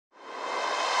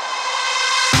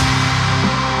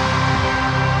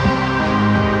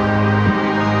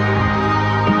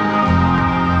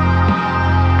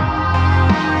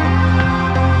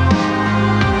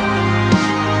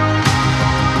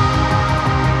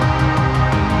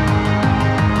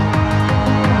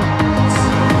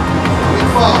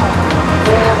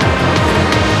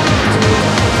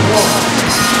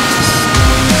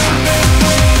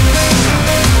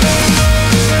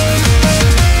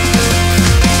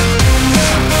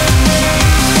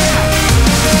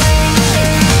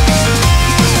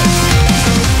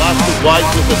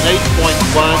an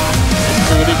 8.1 and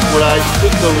Frederic Moraes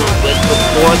took the lead for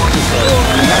 4th to go.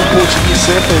 The young Portuguese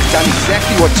surfer has done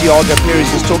exactly what Tiago Perez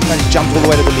was talking about. He jumped all the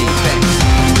way to the lead.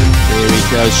 Here he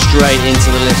goes, straight into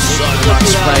the lift. So much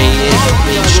spray. He is a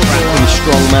big, strapping,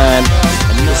 strong man.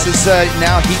 And this is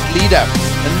now heat leader.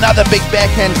 Another big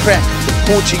backhand crack.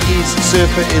 The Portuguese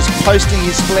surfer is posting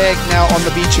his flag now on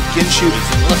the beach at Ginshu.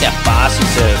 Look how fast he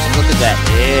serves. And look at that.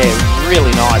 Yeah,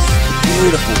 really nice.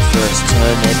 Beautiful first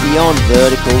turn there. Beyond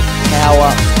vertical, power,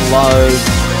 flow.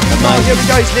 Oh, here we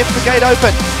go. He's left the gate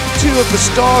open. Two of the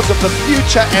stars of the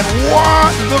future, and what?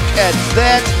 Look at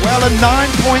that. Well, a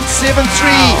 9.73.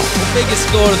 Wow. The biggest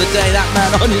score of the day, that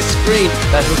man on your screen.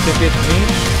 That was a bit mean.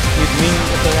 It means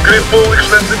Triple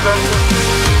extended.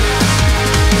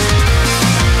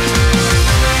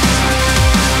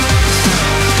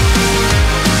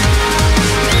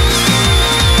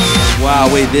 Wow,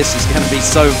 this is going to be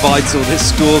so vital.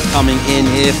 This score coming in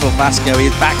here for Vasco.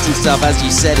 He's backed himself, as you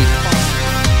said.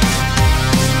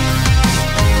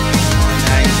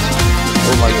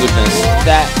 Oh my goodness,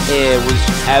 that air was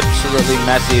absolutely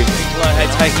massive.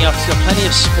 Blowhead taking off, he's got plenty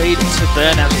of speed to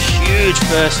burn. That was a huge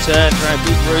first turn, throwing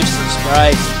big roost and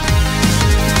spray.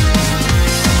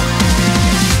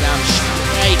 Down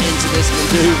straight into this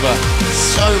maneuver.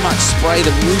 So much spray,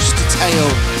 the rooster tail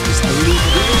just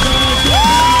illuminated.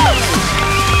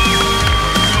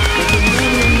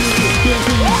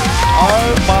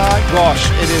 Oh my gosh,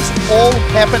 it is all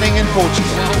happening in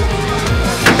Portugal.